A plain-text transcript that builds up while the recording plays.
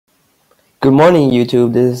Good morning,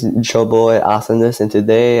 YouTube. This is your boy Awesomeness, and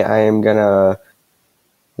today I am gonna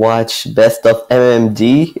watch Best of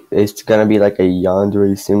MMD. It's gonna be like a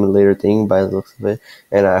Yandere simulator thing by the looks of it,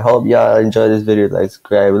 and I hope y'all enjoy this video. Like,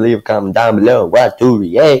 subscribe, leave a comment down below what to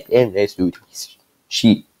react, and let's do this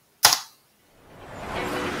shit.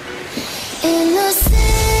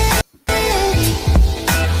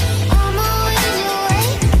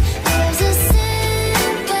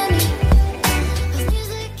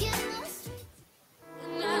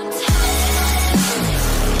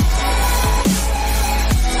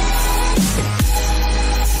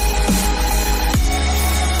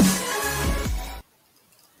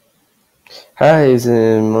 Hi, it's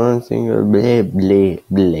in one single blah blah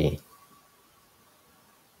blah.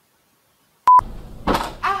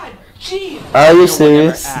 Are you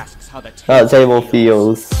serious? How the table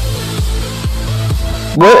feels.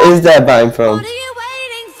 Where is that vine from?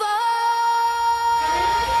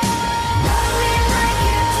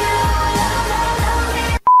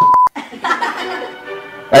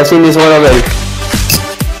 I've seen this one already.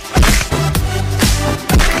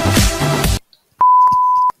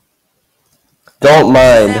 Don't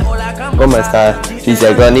mind. ¿Cómo está? She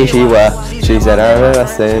said konnichiwa. She said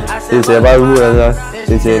aramase. She said baruza.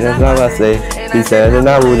 She said aramase. She said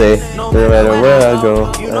nabude. No matter where I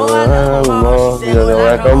go,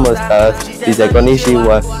 ¿cómo estás? She said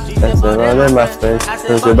konnichiwa. That's one of my friends.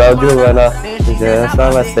 She said baruza. She said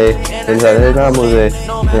aramase. She said nabude.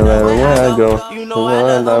 No matter where I go,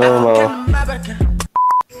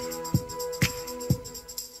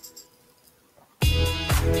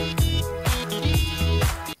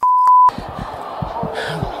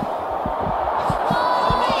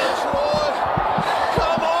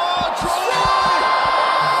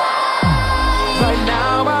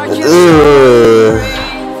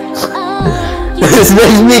 This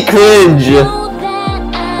makes me cringe.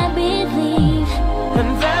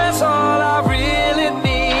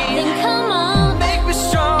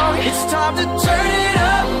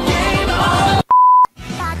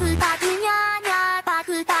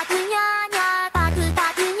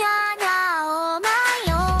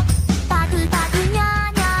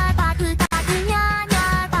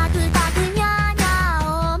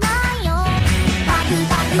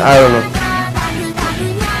 I don't know.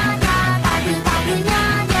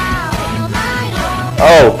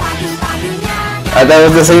 Oh, I thought it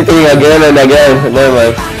was the same thing again and again. Never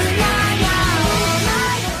mind.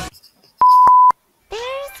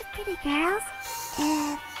 There's the pretty girls,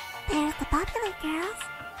 and there's the popular girls,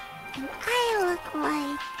 and I look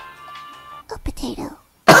like a potato.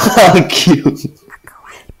 Oh, cute. A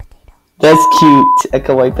kawaii potato. That's cute. A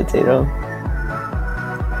kawaii potato.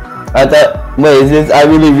 I thought, wait, is this I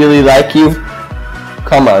really, really like you?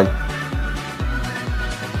 Come on.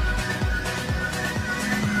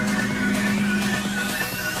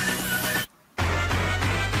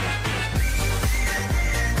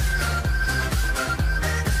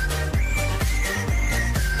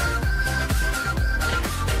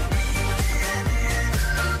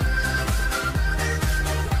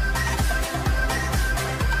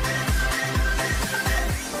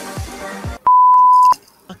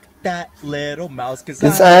 That little mouse,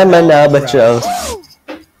 Cause I'm an albatross.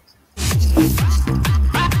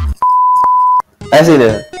 I see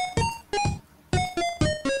that.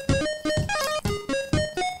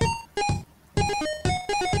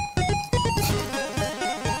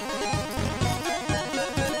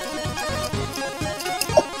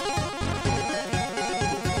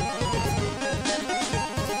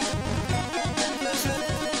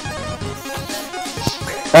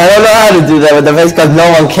 I don't know how to do that with the face because no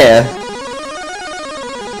one can.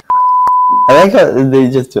 I like how they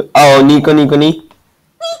just do. Oh, Nico Nico Ni.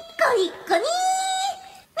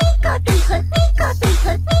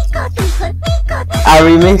 A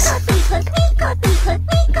remix.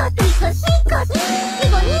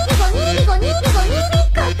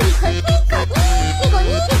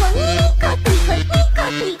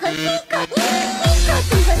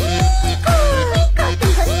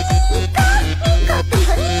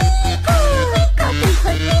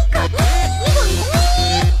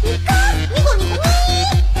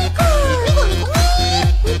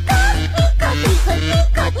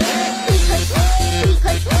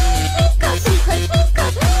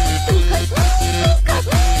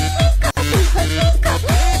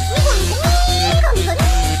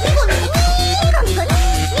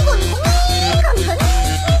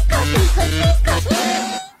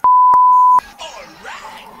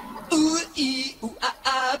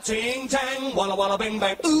 Ting tang, walla walla bang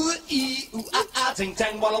bang. Ooh ee ooh ah ah, ting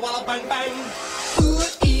tang, walla walla bang bang. Ooh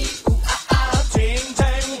ee ooh ah ah, ting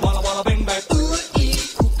tang, walla walla bang bang. Ooh ee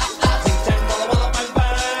ooh ah ah, ting tang.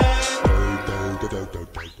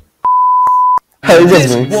 It's just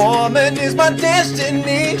This me. woman is my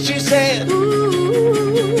destiny, she said.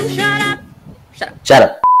 Shut up. Shut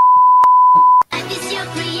up. Life is your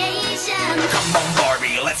creation. Come on,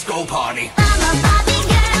 Barbie, let's go party. I'm a Barbie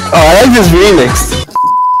girl. Oh, I like this remix.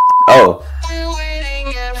 Oh.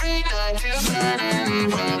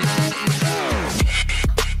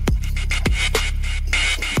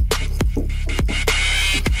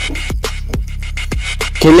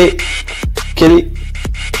 Kill it. Kill it.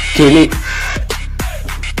 Kill it.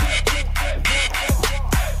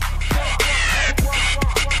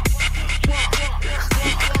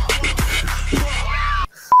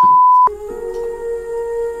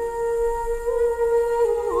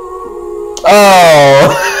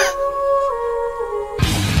 Oh.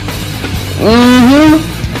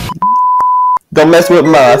 Don't mess with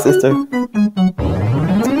my sister.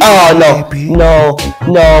 Oh no, no,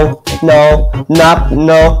 no, no, not,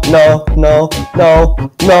 no, no, no, no,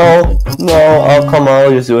 no, no. Oh come on,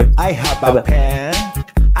 we'll just do it. I have a pen.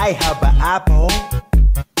 I have an apple.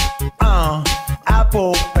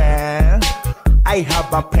 Apple pen. I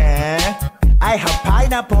have a pen. I have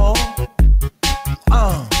pineapple.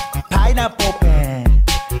 Pineapple pen.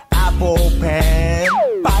 Apple pen.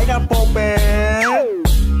 Pineapple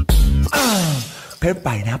pen. Pen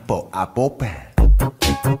pineapple apple pen.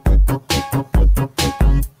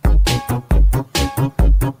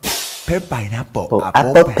 Pen pineapple Oh,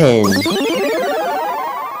 apple apple pen. pen.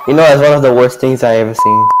 You know, that's one of the worst things I ever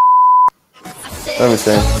seen. Let me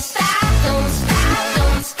see. Don't stop, don't stop,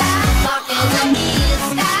 don't stop. Walking on me,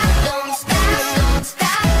 stop, don't stop, don't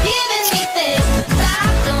stop. Giving me this.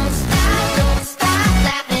 Stop, don't stop, don't stop.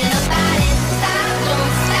 Laughing about it. Stop,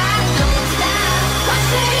 don't stop, don't stop. I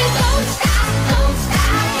say don't stop, don't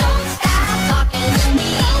stop, don't stop. Walking on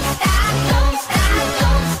me, stop, don't stop,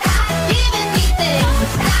 don't stop. Giving me this.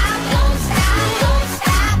 Stop, don't stop, don't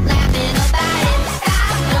stop. Laughing about it.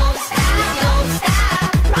 Stop, don't stop, don't stop.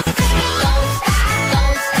 I say don't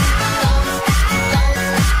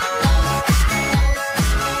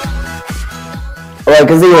Well,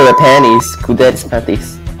 because they were the panties. Cudettes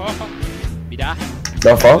panties. Ojo, mirá,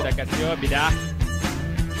 The fuck? la canción, mirá.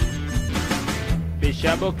 Me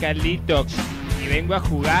llamo Carlitos y vengo a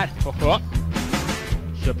jugar. Ojo.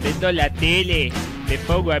 Yo prendo la tele, me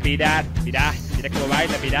pongo a mirar. Mirá, mirá cómo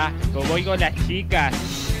baila, mirá. Como oigo las chicas,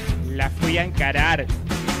 la fui a encarar.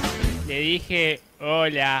 Le dije,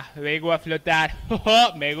 hola, vengo a flotar.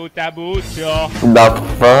 Ojo, me gusta mucho. The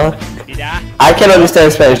fuck? Mirá. I can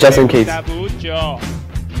understand Spanish just in Me case. gusta mucho.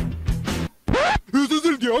 Ese es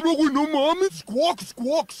el diablo, güey, no mames. Squawk,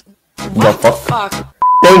 squawk, squawk. The fuck?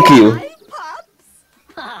 Thank you.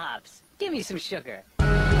 Pops, give me some sugar.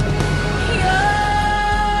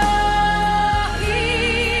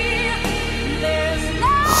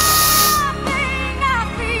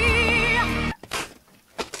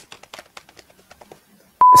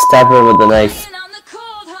 Stab her with the knife.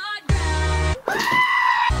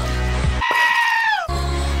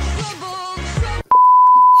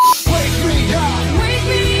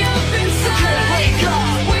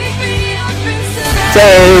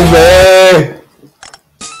 Save me!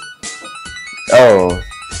 Oh.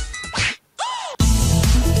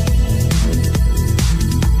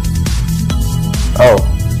 Oh.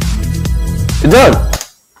 You're done!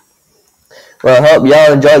 Well, I hope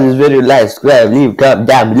y'all enjoyed this video. Like, subscribe, leave a comment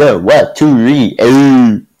down below. 1, 2, 3,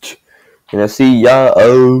 8. And I'll see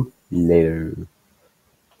y'all later.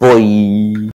 Boy.